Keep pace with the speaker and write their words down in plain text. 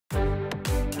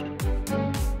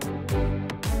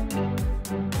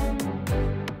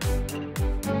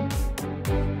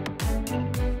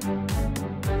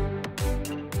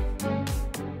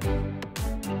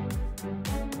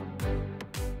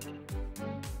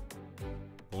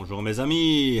Bonjour mes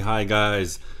amis, hi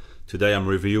guys. Today I'm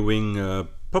reviewing a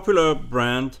popular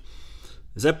brand,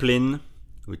 Zeppelin,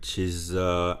 which is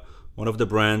one of the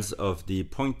brands of the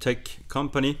Pointech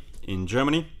company in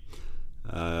Germany.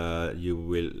 You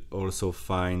will also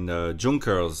find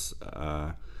Junkers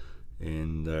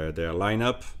in their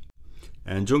lineup.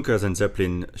 And Junkers and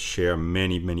Zeppelin share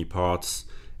many parts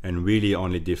and really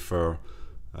only differ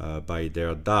by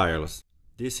their dials.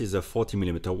 This is a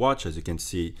 40mm watch. As you can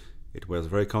see, it wears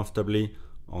very comfortably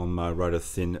on my rather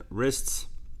thin wrists,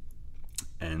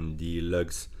 and the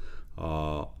lugs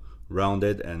are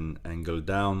rounded and angled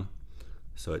down,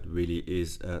 so it really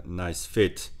is a nice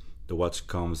fit. The watch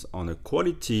comes on a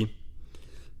quality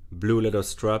blue leather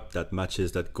strap that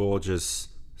matches that gorgeous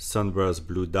sunburst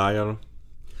blue dial.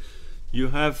 You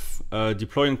have a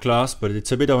deploying clasp, but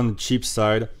it's a bit on the cheap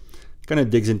side. It kind of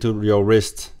digs into your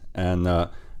wrist and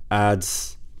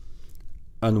adds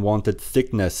unwanted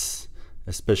thickness,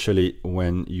 especially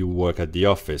when you work at the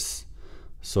office.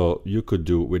 So you could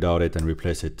do without it and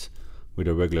replace it with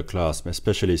a regular clasp,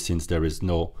 especially since there is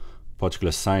no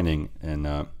particular signing and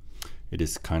it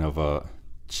is kind of a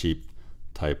cheap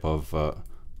type of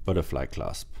butterfly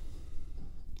clasp.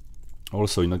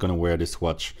 Also, you're not going to wear this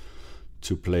watch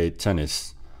to play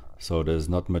tennis, so there's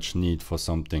not much need for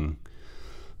something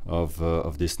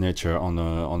of this nature on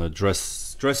a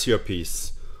dressier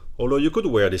piece. Although you could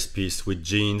wear this piece with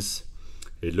jeans,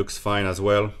 it looks fine as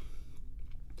well.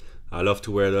 I love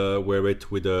to wear it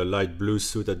with a light blue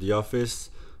suit at the office.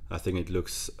 I think it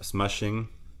looks smashing.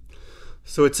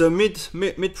 So it's a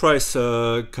mid-price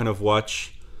kind of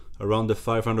watch, around the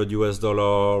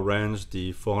 $500 range,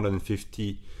 the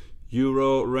 450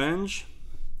 euro range,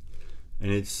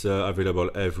 and it's available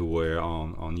everywhere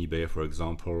on eBay, for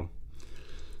example.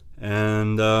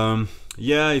 And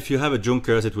yeah, if you have a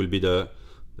Junkers, it will be the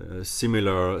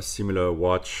similar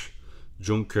watch.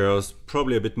 Junkers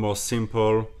probably a bit more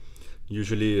simple,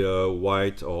 usually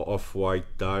white or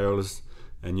off-white dials,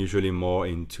 and usually more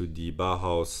into the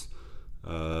Bauhaus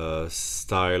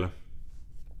style.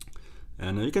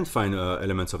 And you can find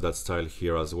elements of that style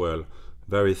here as well.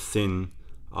 Very thin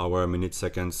hour, minute,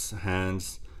 seconds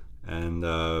hands, and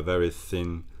very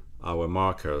thin hour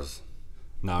markers.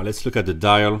 Now let's look at the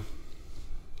dial.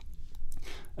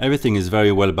 Everything is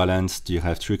very well balanced. You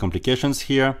have three complications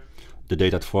here. The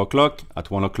date at 4 o'clock,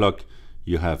 at 1 o'clock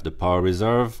you have the power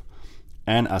reserve,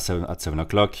 and at 7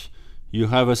 o'clock you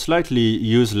have a slightly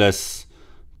useless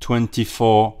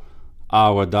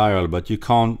 24-hour dial, but you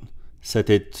can't set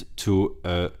it to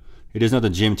it is not a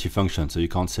GMT function, so you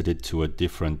can't set it to a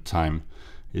different time.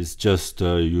 It's just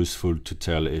useful to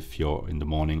tell if you're in the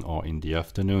morning or in the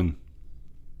afternoon.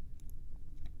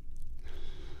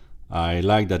 I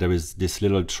like that there is this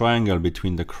little triangle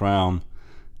between the crown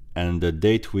and the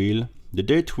date wheel. The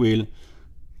date wheel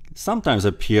sometimes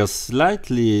appears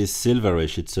slightly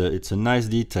silverish. It's a nice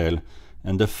detail,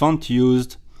 and the font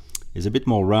used is a bit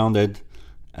more rounded,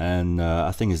 and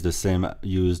I think it's the same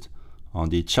used on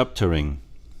the chapter ring.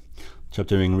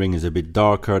 Chapter ring is a bit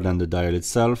darker than the dial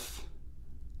itself,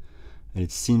 and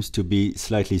it seems to be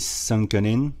slightly sunken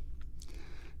in.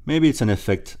 Maybe it's an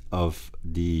effect of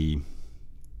the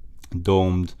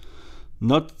domed,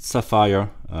 not sapphire,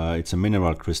 it's a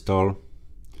mineral crystal,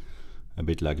 a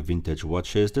bit like vintage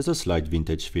watches. There's a slight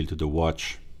vintage feel to the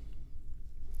watch.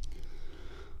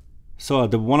 So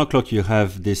at the 1 o'clock you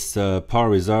have this power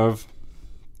reserve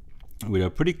with a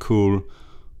pretty cool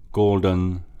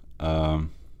golden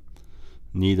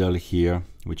needle here,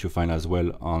 which you find as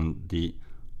well on the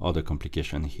other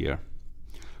complication here.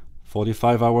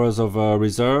 45 hours of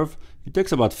reserve. It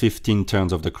takes about 15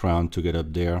 turns of the crown to get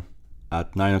up there.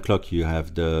 At 9 o'clock you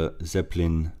have the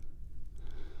Zeppelin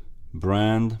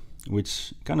brand,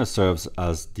 which kind of serves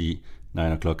as the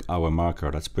 9 o'clock hour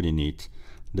marker. That's pretty neat.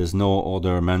 There's no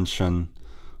other mention,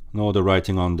 no other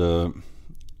writing on the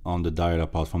dial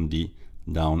apart from the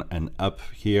down and up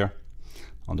here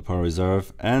on the power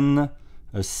reserve. And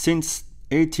since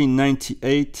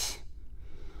 1898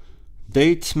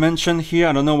 date mentioned here.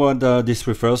 I don't know what this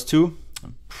refers to.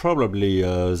 Probably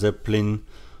Zeppelin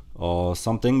or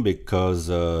something, because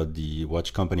the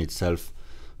watch company itself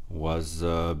was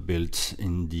built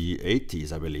in the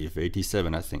 80s, I believe,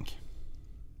 87 I think.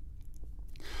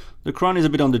 The crown is a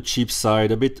bit on the cheap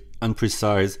side, a bit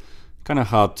unprecise, kind of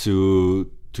hard to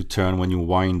turn when you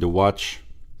wind the watch.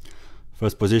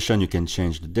 First position, you can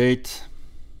change the date.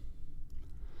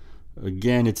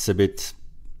 Again, it's a bit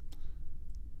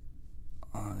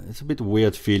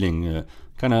weird feeling,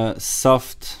 kind of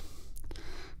soft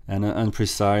and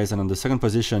unprecise. And on the second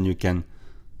position you can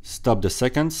stop the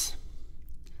seconds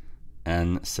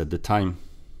and set the time.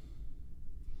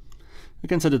 You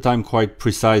can set the time quite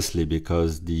precisely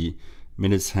because the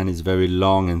minutes hand is very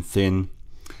long and thin,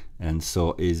 and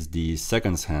so is the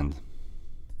seconds hand.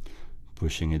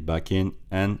 Pushing it back in,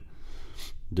 and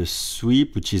the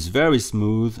sweep, which is very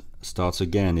smooth, starts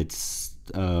again. Its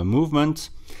movement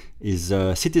is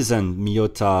Citizen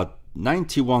Miyota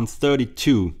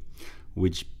 9132,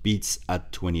 which beats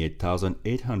at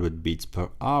 28,800 beats per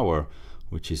hour,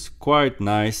 which is quite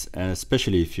nice,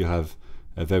 especially if you have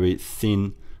a very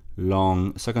thin,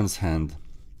 long seconds hand.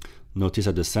 Notice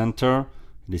at the center,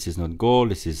 this is not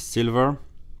gold, this is silver,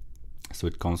 so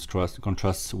it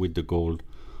contrasts with the gold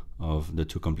of the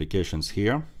two complications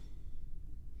here.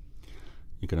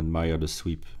 You can admire the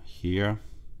sweep here.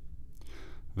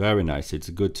 Very nice. It's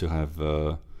good to have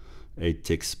 8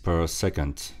 ticks per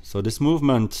second. So this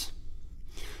movement,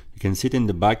 you can see it in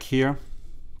the back here.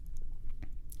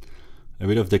 A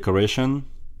bit of decoration.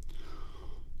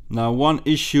 Now, one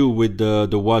issue with the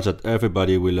watch that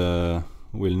everybody will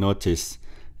notice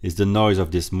is the noise of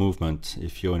this movement.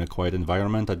 If you're in a quiet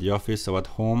environment at the office or at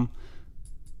home,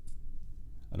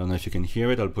 I don't know if you can hear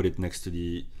it. I'll put it next to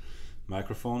the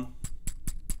microphone.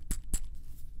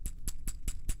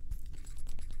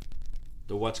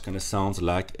 The watch kind of sounds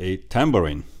like a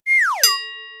tambourine.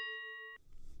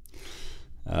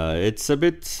 It's a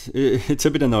bit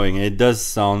annoying. It does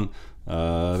sound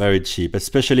very cheap,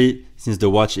 especially since the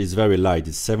watch is very light.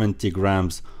 It's 70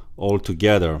 grams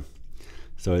altogether,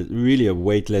 so it's really a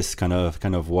weightless kind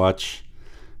of watch.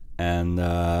 And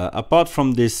apart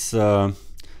from this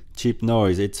cheap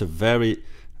noise, it's a very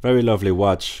lovely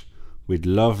watch with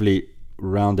lovely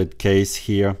rounded case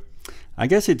here. I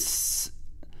guess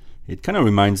it kind of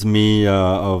reminds me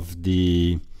of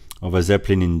a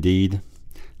Zeppelin indeed.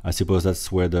 I suppose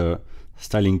that's where the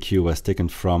styling cue was taken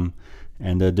from,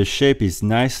 and the shape is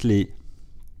nicely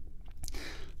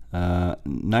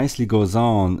goes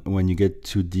on when you get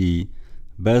to the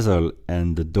bezel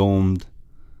and the domed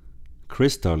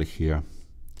crystal here.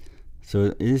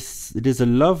 So it is a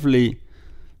lovely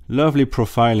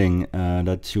profiling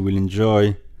that you will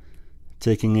enjoy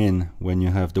taking in when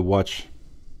you have the watch.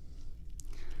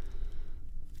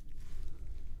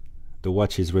 The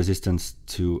watch is resistant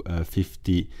to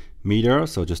 50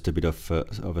 meters, so just a bit of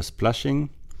a splashing.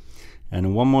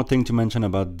 And one more thing to mention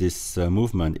about this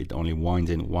movement, it only winds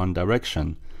in one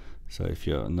direction. So if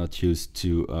you're not used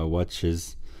to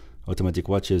watches, automatic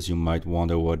watches, you might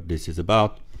wonder what this is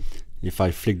about. If I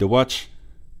flick the watch,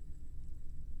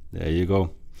 there you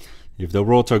go. If the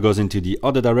rotor goes into the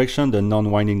other direction, the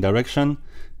non-winding direction,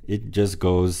 it just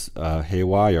goes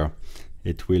haywire.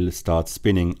 It will start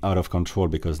spinning out of control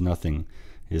because nothing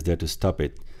is there to stop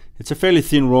it. It's a fairly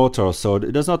thin rotor, so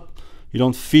it does not, you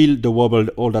don't feel the wobble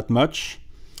all that much,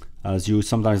 as you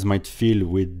sometimes might feel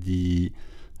with the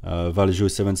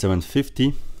Valjoux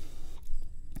 7750.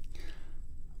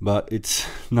 But it's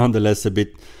nonetheless a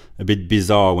bit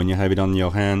bizarre when you have it on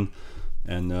your hand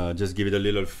and just give it a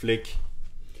little flick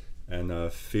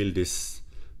and feel this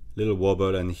little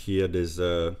wobble and hear this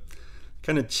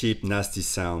kind of cheap, nasty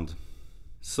sound.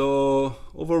 So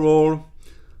overall,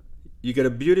 you get a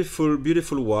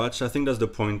beautiful watch. I think that's the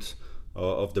point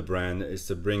of the brand, is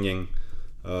to bringing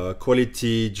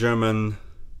quality German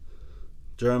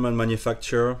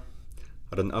manufacturer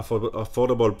at an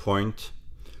affordable point,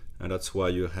 and that's why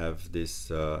you have this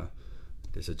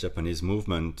there's a Japanese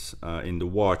movement in the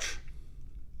watch.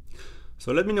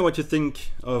 So let me know what you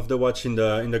think of the watch in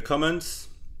the comments.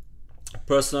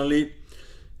 Personally,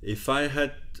 if I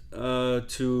had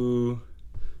to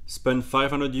spend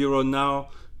 500 euro now,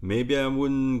 maybe I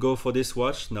wouldn't go for this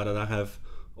watch, now that I have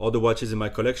all the watches in my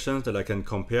collection that I can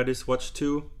compare this watch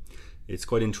to. It's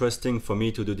quite interesting for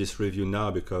me to do this review now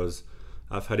because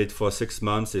I've had it for 6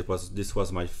 months. This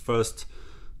was my first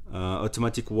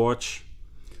automatic watch,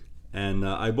 and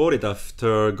I bought it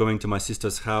after going to my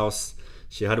sister's house.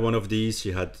 She had one of these.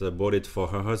 She had bought it for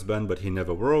her husband, but he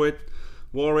never wore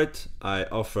it. I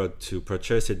offered to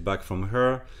purchase it back from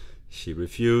her. She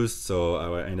refused, so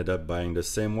I ended up buying the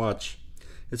same watch.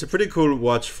 It's a pretty cool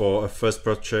watch for a first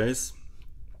purchase.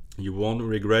 You won't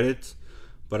regret it,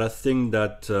 but I think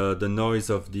that the noise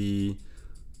of the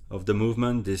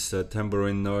movement, this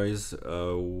tambourine noise,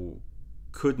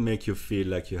 could make you feel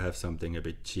like you have something a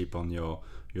bit cheap on your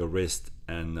wrist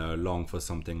and long for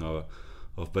something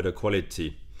of better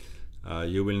quality.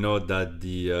 You will note that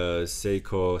the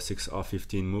Seiko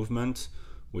 6R15 movement,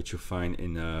 which you find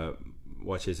in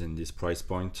watches in this price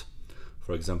point,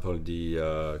 for example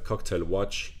the cocktail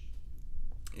watch,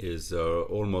 is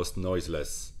almost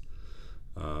noiseless,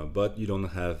 but you don't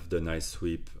have the nice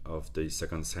sweep of the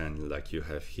seconds hand like you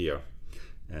have here,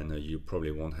 and you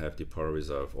probably won't have the power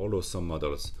reserve, although some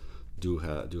models do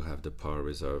have the power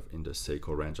reserve in the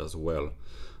Seiko range as well.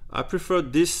 I prefer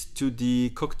this to the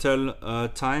cocktail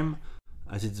time,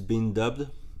 as it's been dubbed,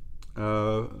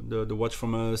 the watch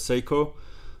from Seiko.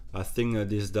 I think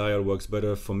this dial works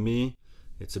better for me.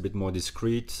 It's a bit more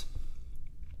discreet,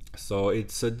 so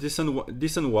it's a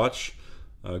decent watch,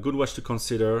 a good watch to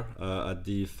consider at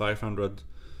the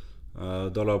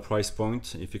 $500 price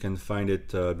point. If you can find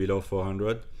it below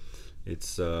 400,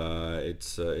 it's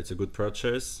a good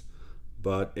purchase,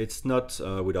 but it's not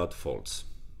without faults.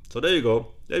 So there you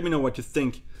go. Let me know what you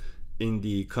think in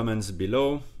the comments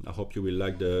below. I hope you will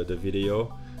like the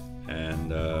video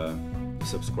and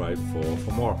subscribe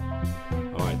for more.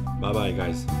 All right, bye bye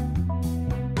guys.